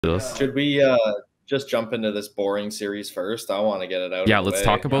This. Should we just jump into this boring series first? I want to get it out. Yeah, of the let's way.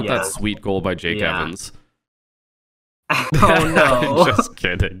 talk about that sweet goal by Jake Evans. Oh no! I'm just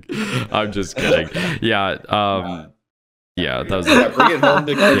kidding. I'm just kidding. Yeah. Yeah, that was. Bring it home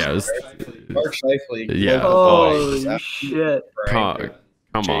to Mark Scheifele. Yeah. Oh shit! Come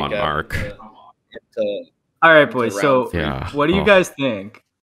on, Mark. All right, boys. So, yeah. What do you guys think?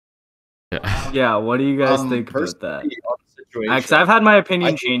 Yeah. What do you guys think about that? Because I've had my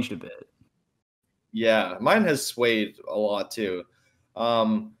opinion changed a bit. Yeah, mine has swayed a lot too.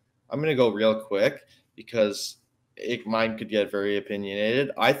 I'm gonna go real quick because mine could get very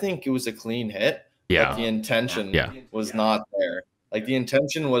opinionated. I think it was a clean hit. Yeah. But the intention was not there. Like the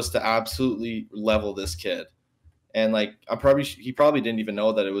intention was to absolutely level this kid. And like he probably didn't even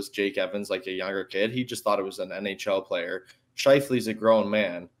know that it was Jake Evans, like a younger kid. He just thought it was an NHL player. Scheifele's a grown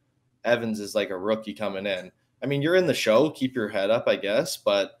man. Evans is like a rookie coming in. I mean, you're in the show, keep your head up, I guess.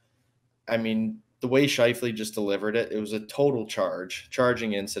 But I mean, the way Scheifele just delivered it, it was a total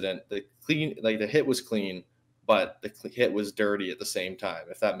charging incident. The hit was clean, but the hit was dirty at the same time,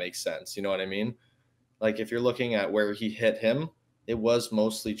 if that makes sense. You know what I mean? Like if you're looking at where he hit him, it was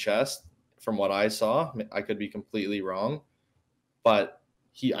mostly chest from what I saw. I could be completely wrong, but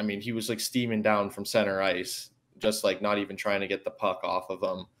he was like steaming down from center ice, just like not even trying to get the puck off of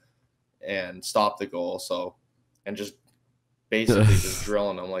him and stop the goal. So, and just basically just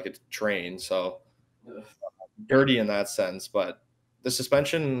drilling him like a train. So dirty in that sense, but the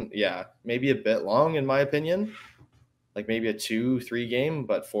suspension, yeah, maybe a bit long in my opinion, like maybe a 2-3 game,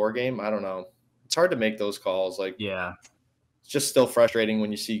 but 4 game. I don't know. It's hard to make those calls. Like, yeah, it's just still frustrating when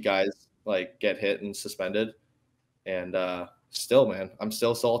you see guys like get hit and suspended. And still, man, I'm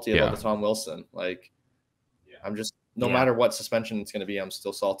still salty about the Tom Wilson. Like, I'm just no matter what suspension it's going to be, I'm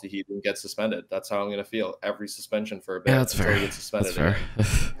still salty he didn't get suspended. That's how I'm going to feel every suspension for a bit. Yeah, that's fair. He gets suspended. That's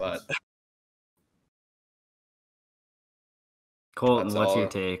fair. But Colton, what's your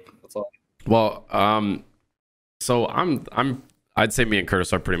take? Well, so I'd say me and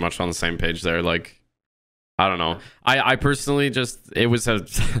Curtis are pretty much on the same page there. Like, I don't know. I personally it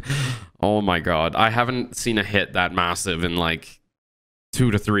was oh my God. I haven't seen a hit that massive in like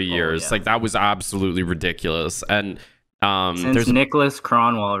 2 to 3 years. Like that was absolutely ridiculous. And since Nicholas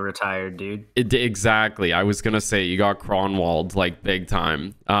Kronwall retired, dude. Exactly. I was gonna say you got Kronwalled like big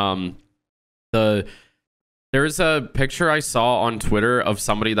time. There's a picture I saw on Twitter of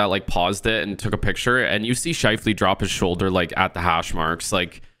somebody that like paused it and took a picture, and you see Scheifele drop his shoulder like at the hash marks.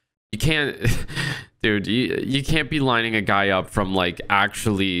 Like you can't, dude, you can't be lining a guy up from like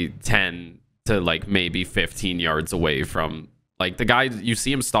actually 10 to like maybe 15 yards away from like the guy. You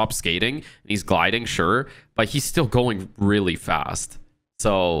see him stop skating and he's gliding, sure, but he's still going really fast.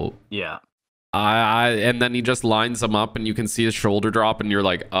 So yeah. And then he just lines him up and you can see his shoulder drop and you're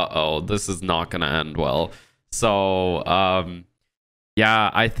like, uh-oh, this is not gonna end well. So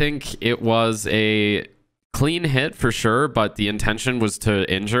yeah, I think it was a clean hit for sure, but the intention was to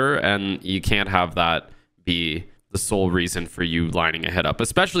injure, and you can't have that be the sole reason for you lining a hit up.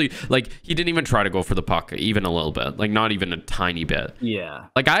 Especially like he didn't even try to go for the puck even a little bit, like not even a tiny bit. Yeah,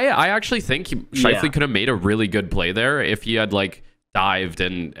 like I actually think Scheifele could have made a really good play there if he had like dived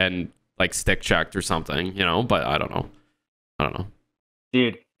and like stick checked or something, you know. But I don't know,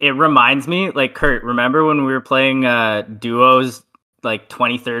 dude. It reminds me, like, Kurt, remember when we were playing duos, like,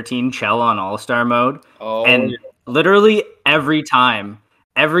 2013 Chell on All-Star mode? Oh, and literally every time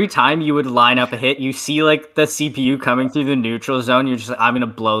you would line up a hit, you see, like, the CPU coming through the neutral zone. You're just like, I'm going to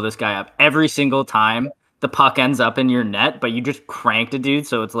blow this guy up. Every single time the puck ends up in your net, but you just cranked a dude,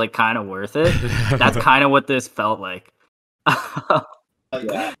 so it's, like, kind of worth it. That's kind of what this felt like.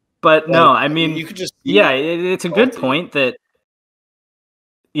 Yeah. But, no, I mean, you could just it's a good point that...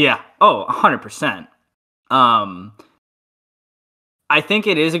 Yeah. Oh, 100%. I think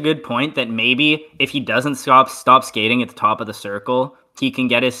it is a good point that maybe if he doesn't stop skating at the top of the circle, he can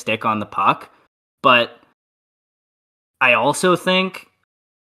get his stick on the puck. But I also think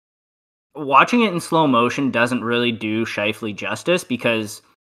watching it in slow motion doesn't really do Scheifele justice, because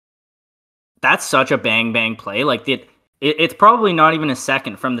that's such a bang play. Like it's probably not even a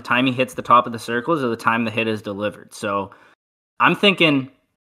second from the time he hits the top of the circles to the time the hit is delivered. So I'm thinking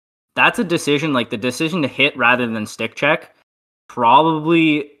that's a decision, like the decision to hit rather than stick check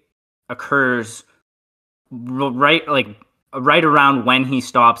probably occurs right around when he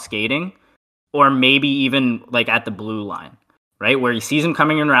stops skating, or maybe even like at the blue line, right? Where he sees him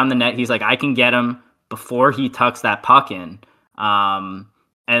coming around the net. He's like, I can get him before he tucks that puck in, and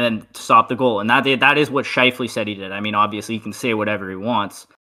then stop the goal. And that is what Scheifele said he did. I mean, obviously he can say whatever he wants.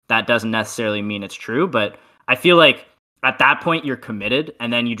 That doesn't necessarily mean it's true, but I feel like at that point you're committed,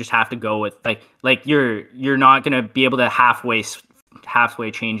 and then you just have to go with like you're not gonna be able to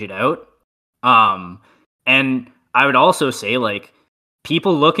halfway change it out. And I would also say, like,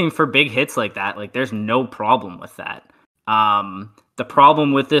 people looking for big hits like that, like, there's no problem with that. The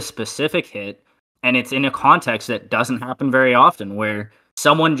problem with this specific hit, and it's in a context that doesn't happen very often, where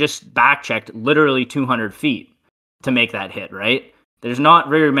someone just back-checked literally 200 feet to make that hit, right? There's not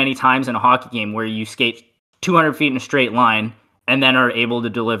very many times in a hockey game where you skate 200 feet in a straight line and then are able to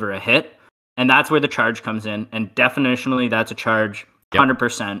deliver a hit. And that's where the charge comes in. And definitionally, that's a charge,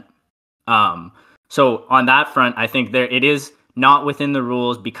 100%. So on that front, I think it is not within the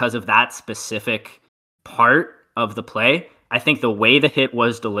rules because of that specific part of the play. I think the way the hit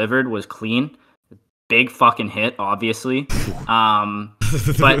was delivered was clean. Big fucking hit, obviously.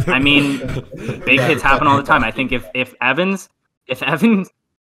 But I mean, big hits happen all the time. I think if Evans,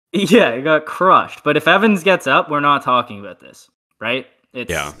 yeah, it got crushed. But if Evans gets up, we're not talking about this, right?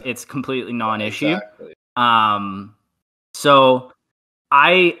 It's completely non-issue. Exactly. So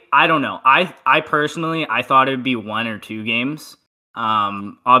I don't know. I personally, I thought it would be 1 or 2 games.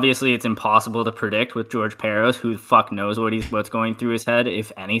 Obviously it's impossible to predict with George Peros. Who the fuck knows what's going through his head,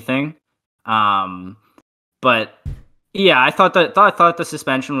 if anything. But yeah, I thought the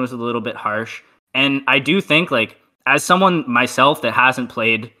suspension was a little bit harsh. And I do think, like, as someone myself that hasn't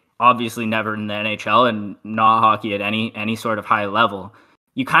played, obviously never in the NHL and not hockey at any sort of high level,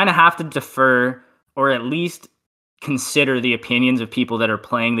 you kind of have to defer, or at least consider the opinions of people that are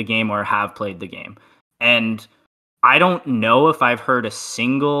playing the game or have played the game. And I don't know if I've heard a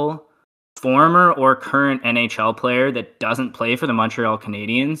single former or current NHL player that doesn't play for the Montreal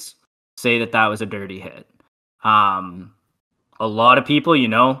Canadiens say that was a dirty hit. A lot of people,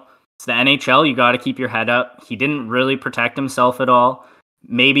 it's the NHL. You got to keep your head up. He didn't really protect himself at all.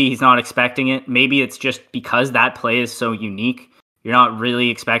 Maybe he's not expecting it. Maybe it's just because that play is so unique. You're not really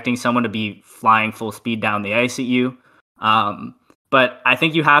expecting someone to be flying full speed down the ice at you. But I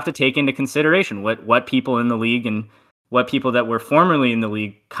think you have to take into consideration what people in the league and what people that were formerly in the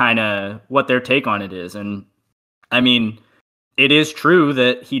league kind of what their take on it is. And I mean, it is true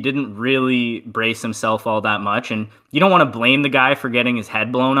that he didn't really brace himself all that much, and you don't want to blame the guy for getting his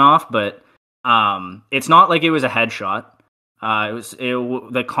head blown off, but it's not like it was a headshot.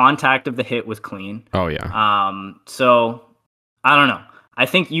 The contact of the hit was clean. Oh yeah. So I don't know. I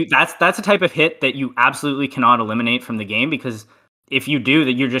think that's a type of hit that you absolutely cannot eliminate from the game, because if you do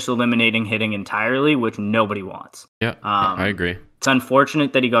that, you're just eliminating hitting entirely, which nobody wants. Yeah, I agree. It's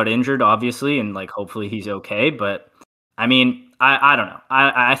unfortunate that he got injured, obviously, and like hopefully he's okay. But I mean, I don't know.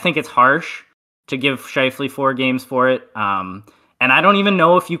 I think it's harsh to give Scheifele 4 games for it. And I don't even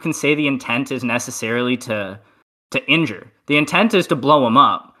know if you can say the intent is necessarily to injure. The intent is to blow him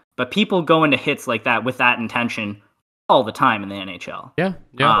up. But people go into hits like that with that intention all the time in the NHL. Yeah,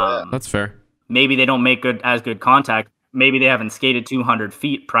 that's fair. Maybe they don't make as good contact. Maybe they haven't skated 200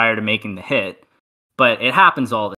 feet prior to making the hit. But it happens all the